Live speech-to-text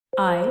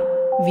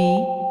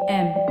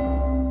IVM.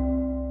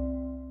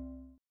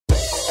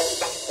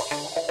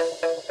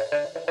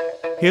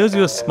 Here's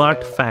your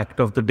smart fact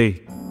of the day.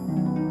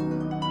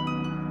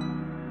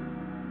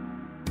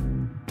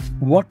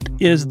 What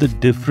is the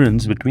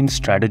difference between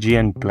strategy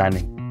and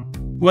planning?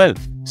 Well,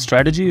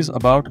 strategy is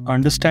about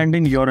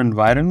understanding your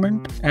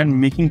environment and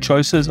making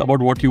choices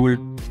about what you will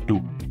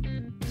do.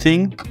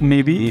 Think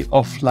maybe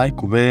of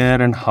like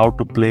where and how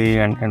to play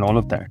and all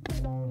of that.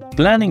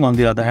 Planning, on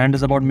the other hand,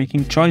 is about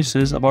making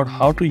choices about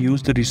how to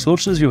use the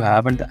resources you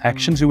have and the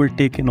actions you will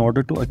take in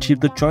order to achieve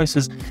the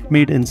choices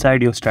made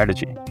inside your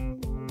strategy.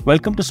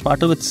 Welcome to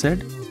Smarter with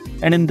Sid,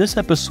 and in this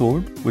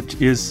episode,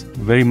 which is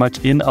very much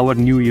in our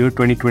new year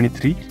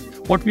 2023,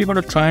 what we're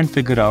going to try and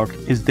figure out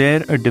is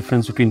there a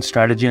difference between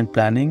strategy and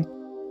planning?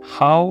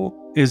 How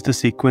is the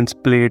sequence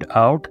played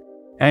out?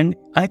 And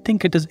I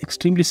think it is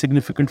extremely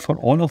significant for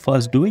all of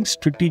us doing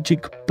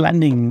strategic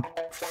planning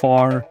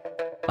for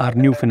our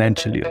new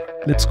financial year.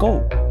 Let's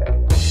go.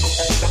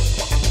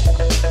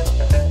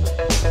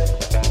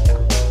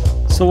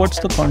 So what's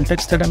the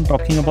context that I'm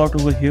talking about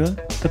over here?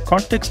 The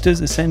context is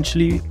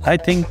essentially, I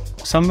think,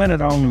 somewhere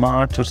around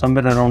March or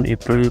somewhere around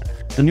April,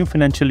 the new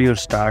financial year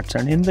starts.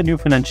 And in the new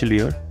financial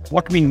year,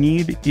 what we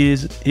need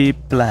is a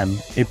plan,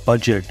 a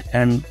budget,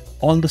 and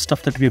all the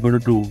stuff that we're going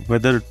to do,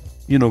 whether,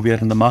 we are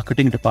in the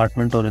marketing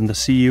department or in the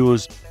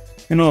CEO's,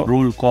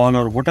 roll call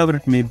or whatever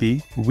it may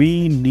be,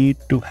 we need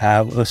to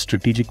have a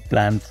strategic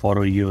plan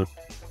for a year.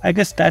 I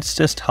guess that's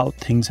just how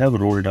things have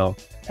rolled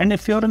out. And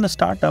if you're in a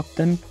startup,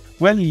 then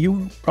well,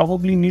 you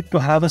probably need to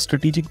have a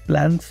strategic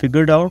plan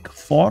figured out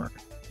for,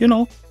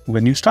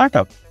 when you start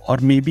up, or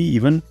maybe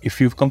even if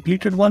you've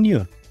completed 1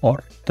 year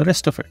or the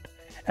rest of it.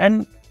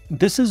 And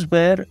this is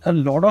where a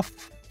lot of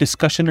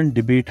discussion and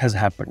debate has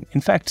happened.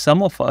 In fact,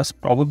 some of us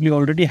probably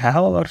already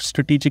have our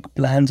strategic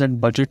plans and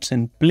budgets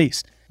in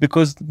place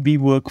because we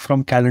work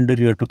from calendar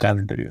year to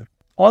calendar year.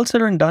 All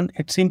said and done,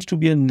 it seems to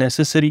be a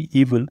necessary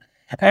evil.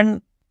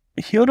 And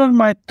here are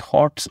my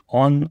thoughts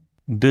on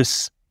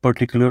this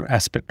particular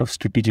aspect of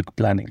strategic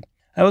planning.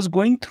 I was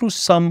going through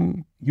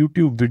some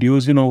YouTube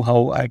videos,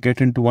 how I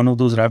get into one of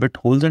those rabbit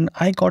holes, and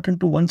I got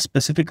into one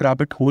specific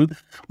rabbit hole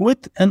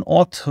with an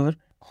author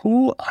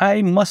who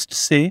I must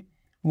say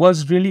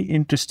was really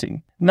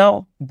interesting.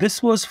 Now,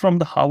 this was from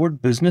the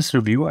Harvard Business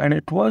Review, and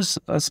it was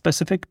a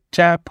specific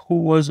chap who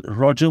was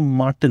Roger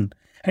Martin,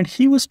 and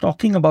he was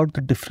talking about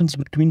the difference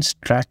between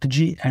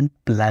strategy and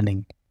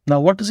planning.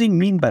 Now, what does he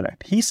mean by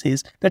that? He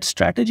says that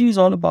strategy is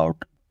all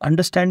about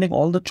understanding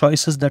all the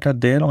choices that are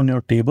there on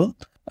your table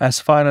as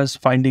far as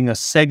finding a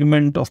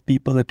segment of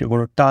people that you're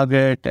going to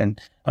target and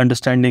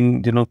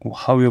understanding,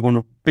 how you're going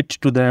to pitch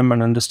to them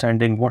and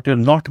understanding what you're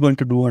not going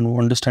to do and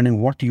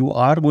understanding what you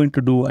are going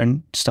to do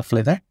and stuff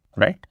like that,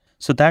 right?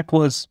 So that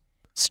was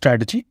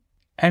strategy.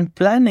 And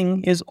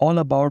planning is all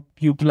about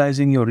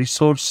utilizing your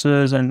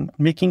resources and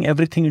making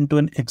everything into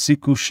an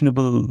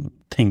executionable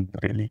thing,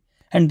 really.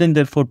 And then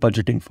therefore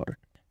budgeting for it.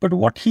 But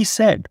what he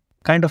said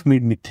kind of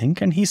made me think,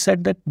 and he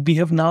said that we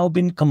have now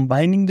been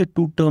combining the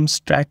two terms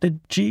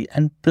strategy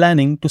and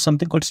planning to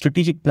something called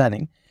strategic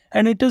planning.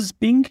 And it is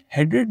being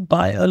headed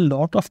by a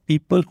lot of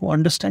people who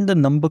understand the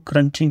number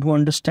crunching, who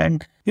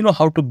understand,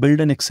 how to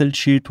build an Excel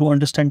sheet, who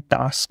understand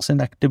tasks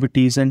and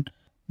activities, and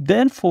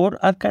therefore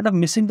are kind of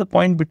missing the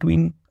point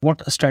between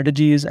what a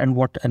strategy is and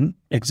what an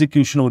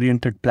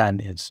execution-oriented plan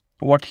is.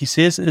 What he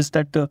says is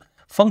that the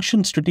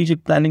function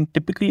strategic planning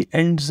typically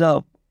ends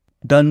up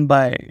done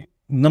by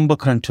number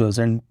crunchers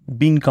and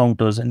bean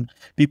counters and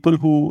people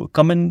who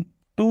come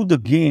into the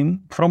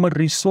game from a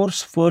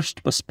resource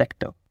first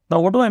perspective. Now,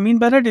 what do I mean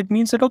by that? It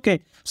means that, okay,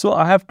 so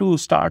I have to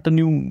start a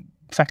new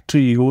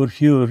factory over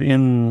here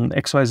in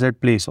XYZ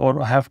place,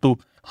 or I have to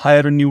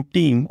hire a new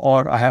team,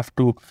 or I have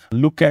to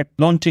look at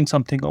launching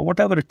something or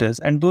whatever it is.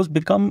 And those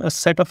become a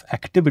set of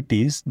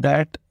activities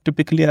that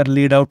typically are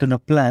laid out in a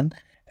plan.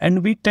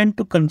 And we tend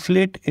to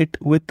conflate it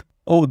with,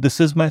 oh,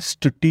 this is my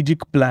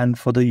strategic plan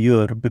for the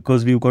year,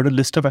 because we've got a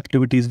list of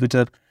activities which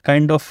are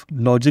kind of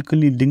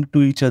logically linked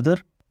to each other.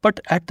 But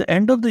at the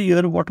end of the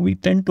year, what we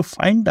tend to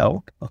find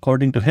out,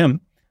 according to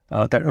him,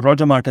 that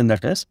Roger Martin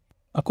that is,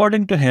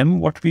 according to him,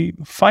 what we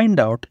find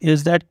out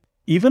is that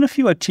even if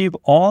you achieve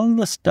all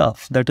the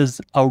stuff that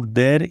is out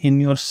there in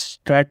your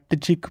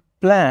strategic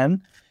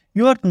plan,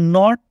 you are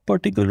not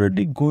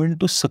particularly going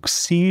to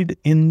succeed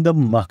in the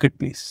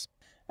marketplace.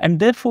 And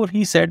therefore,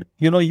 he said,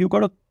 you got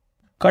to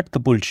cut the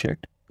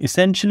bullshit.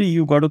 Essentially,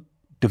 you got to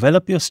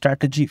develop your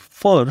strategy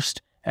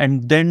first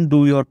and then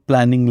do your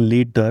planning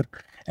later.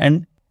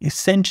 And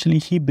essentially,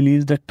 he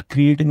believes that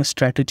creating a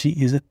strategy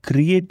is a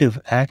creative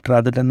act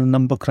rather than a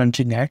number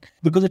crunching act,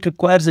 because it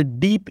requires a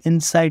deep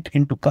insight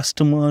into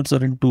customers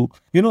or into,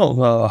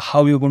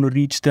 how you're going to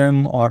reach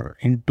them, or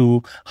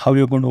into how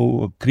you're going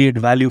to create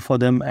value for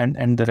them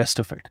and the rest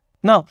of it.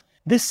 Now,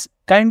 this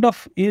kind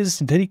of is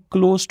very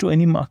close to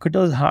any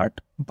marketer's heart,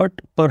 but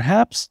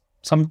perhaps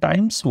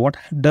sometimes what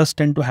does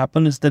tend to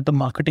happen is that the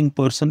marketing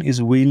person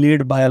is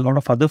waylaid by a lot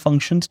of other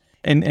functions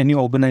in any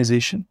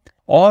organization.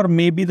 Or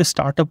maybe the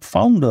startup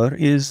founder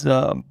is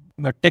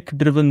a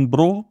tech-driven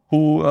bro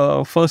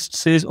who first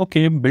says,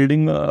 okay,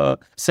 building a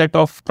set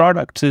of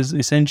products is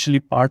essentially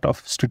part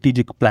of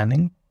strategic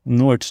planning.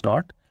 No, it's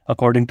not,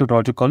 according to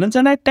Roger Collins.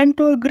 And I tend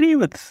to agree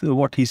with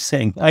what he's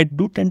saying. I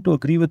do tend to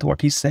agree with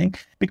what he's saying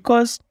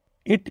because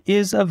it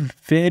is a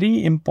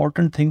very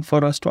important thing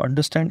for us to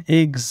understand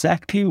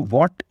exactly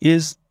what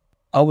is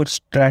our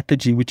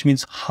strategy, which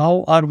means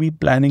how are we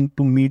planning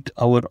to meet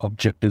our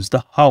objectives,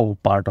 the how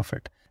part of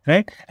it,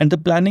 right? And the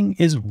planning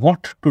is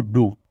what to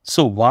do.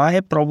 So why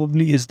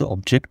probably is the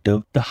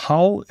objective, the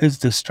how is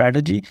the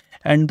strategy,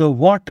 and the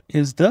what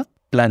is the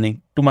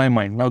planning, to my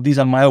mind. Now, these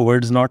are my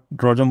words, not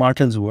Roger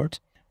Martin's words.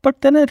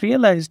 But then I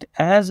realized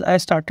as I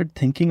started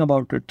thinking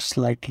about it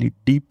slightly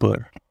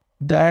deeper,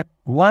 that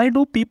why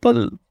do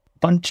people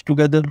punch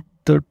together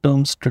the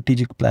term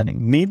strategic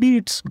planning? Maybe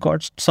it's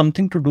got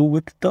something to do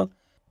with the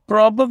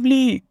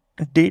probably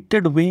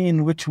dated way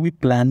in which we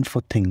plan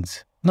for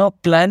things. Now,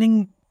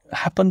 planning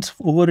happens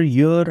over a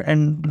year,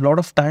 and a lot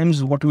of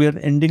times what we are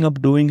ending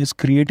up doing is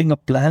creating a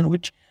plan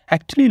which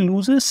actually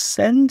loses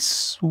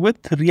sense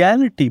with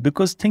reality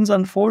because things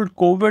unfold.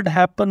 COVID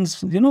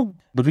happens,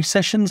 the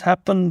recessions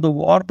happen, the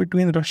war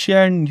between Russia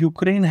and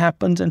Ukraine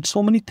happens, and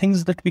so many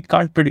things that we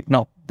can't predict.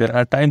 Now, there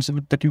are times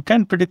that you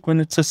can predict when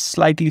it's a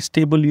slightly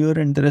stable year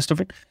and the rest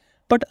of it.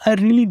 But I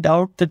really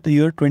doubt that the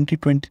year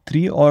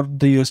 2023 or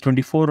the years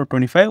 24 or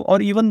 25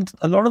 or even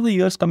a lot of the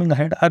years coming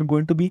ahead are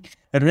going to be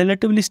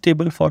relatively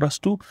stable for us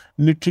to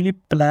literally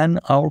plan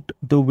out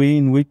the way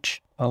in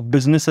which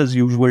business as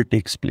usual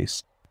takes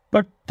place.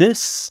 But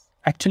this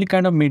actually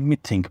kind of made me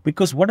think,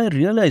 because what I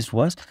realized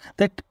was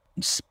that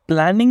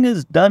planning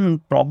is done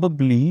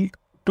probably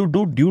to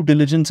do due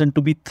diligence and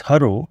to be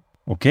thorough.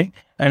 Okay.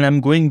 And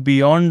I'm going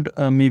beyond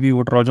maybe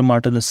what Roger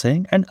Martin is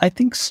saying. And I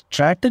think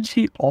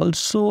strategy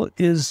also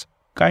is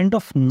kind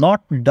of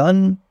not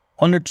done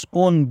on its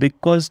own,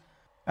 because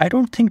I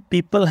don't think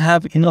people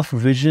have enough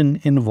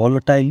vision in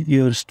volatile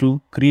years to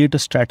create a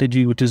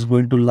strategy which is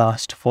going to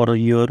last for a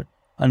year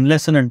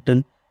unless and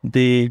until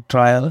they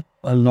try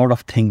a lot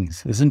of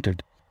things, isn't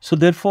it? So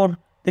therefore,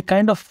 they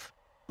kind of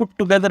put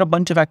together a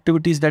bunch of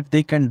activities that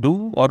they can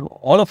do, or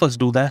all of us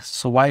do that.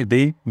 So why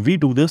we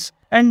do this,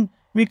 and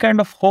we kind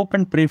of hope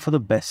and pray for the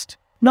best.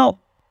 Now,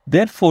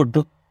 therefore,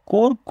 the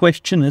core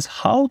question is,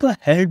 how the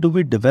hell do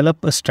we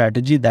develop a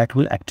strategy that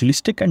will actually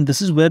stick? And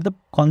this is where the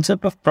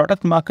concept of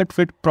product market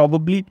fit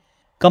probably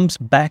comes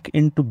back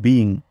into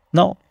being.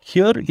 Now,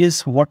 here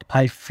is what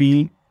I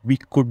feel we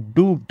could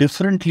do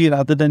differently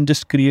rather than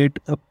just create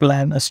a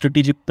plan, a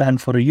strategic plan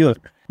for a year.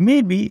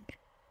 Maybe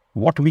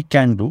what we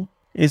can do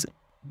is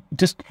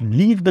just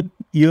leave the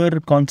year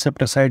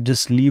concept aside,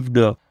 just leave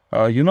the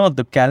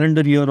the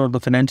calendar year or the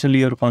financial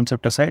year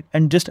concept aside,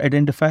 and just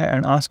identify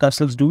and ask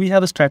ourselves, do we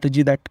have a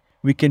strategy that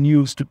we can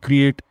use to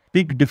create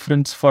big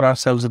difference for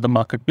ourselves in the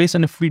marketplace?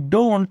 And if we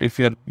don't, if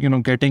you're,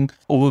 getting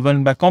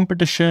overwhelmed by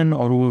competition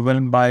or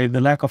overwhelmed by the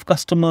lack of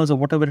customers or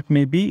whatever it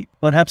may be,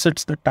 perhaps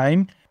it's the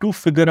time to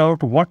figure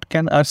out what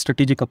can our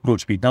strategic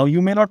approach be. Now,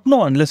 you may not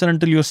know unless and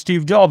until you're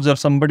Steve Jobs or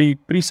somebody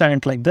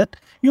prescient like that.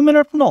 You may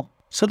not know.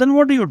 So then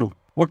what do?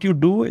 What you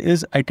do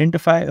is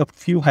identify a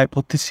few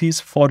hypotheses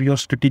for your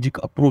strategic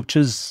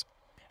approaches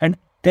and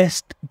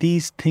test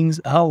these things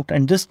out,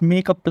 and just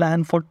make a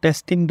plan for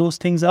testing those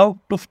things out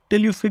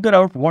till you figure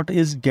out what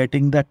is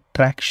getting that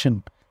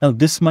traction. Now,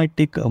 this might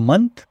take a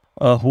month,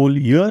 a whole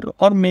year,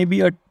 or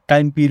maybe a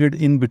time period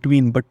in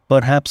between, but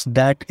perhaps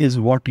that is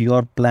what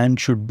your plan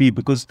should be,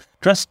 because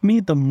trust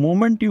me, the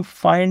moment you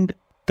find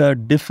the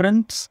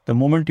difference, the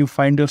moment you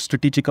find your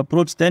strategic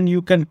approach, then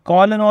you can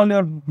call in all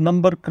your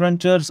number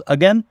crunchers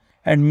again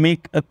and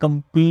make a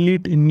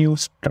complete new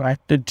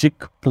strategic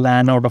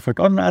plan out of it,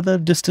 or rather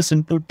just a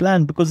simple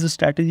plan, because the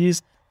strategy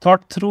is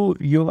thought through.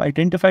 You've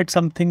identified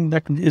something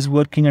that is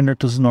working and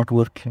it is not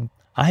working.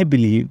 I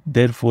believe,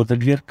 therefore,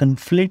 that we are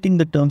conflating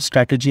the term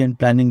strategy and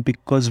planning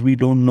because we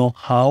don't know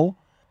how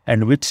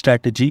and which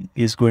strategy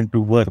is going to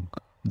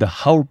work. The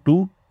how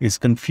to is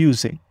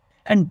confusing.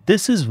 And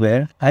this is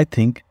where I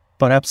think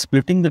perhaps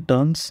splitting the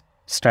terms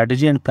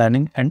strategy and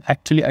planning and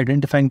actually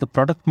identifying the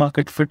product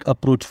market fit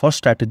approach for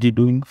strategy,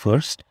 doing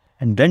first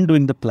and then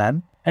doing the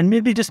plan, and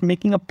maybe just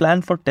making a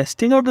plan for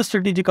testing out the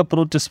strategic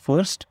approaches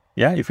first.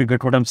 Yeah, if you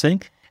get what I'm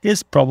saying,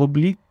 is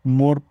probably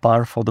more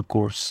par for the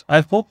course.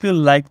 I hope you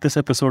like this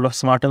episode of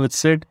Smarter with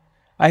Sid.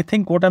 I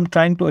think what I'm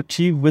trying to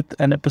achieve with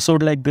an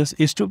episode like this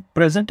is to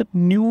present a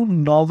new,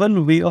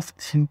 novel way of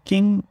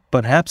thinking.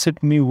 Perhaps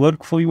it may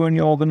work for you and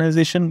your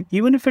organization.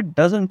 Even if it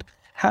doesn't,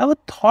 have a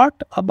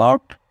thought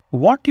about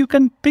what you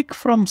can pick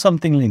from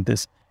something like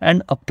this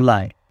and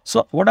apply.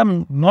 So what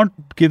I'm not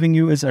giving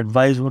you is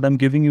advice. What I'm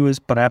giving you is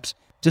perhaps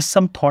just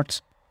some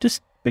thoughts.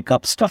 Just pick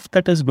up stuff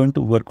that is going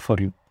to work for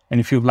you.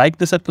 And if you like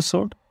this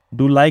episode,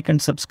 do like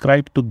and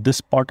subscribe to this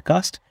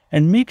podcast,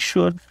 and make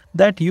sure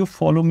that you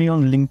follow me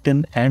on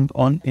LinkedIn and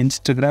on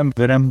Instagram,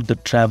 where I'm the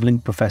traveling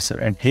professor.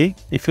 And hey,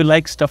 if you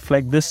like stuff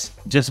like this,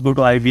 just go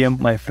to IVM,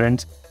 my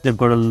friends. They've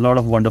got a lot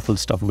of wonderful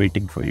stuff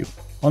waiting for you.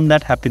 On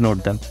that happy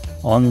note then,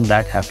 on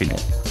that happy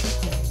note.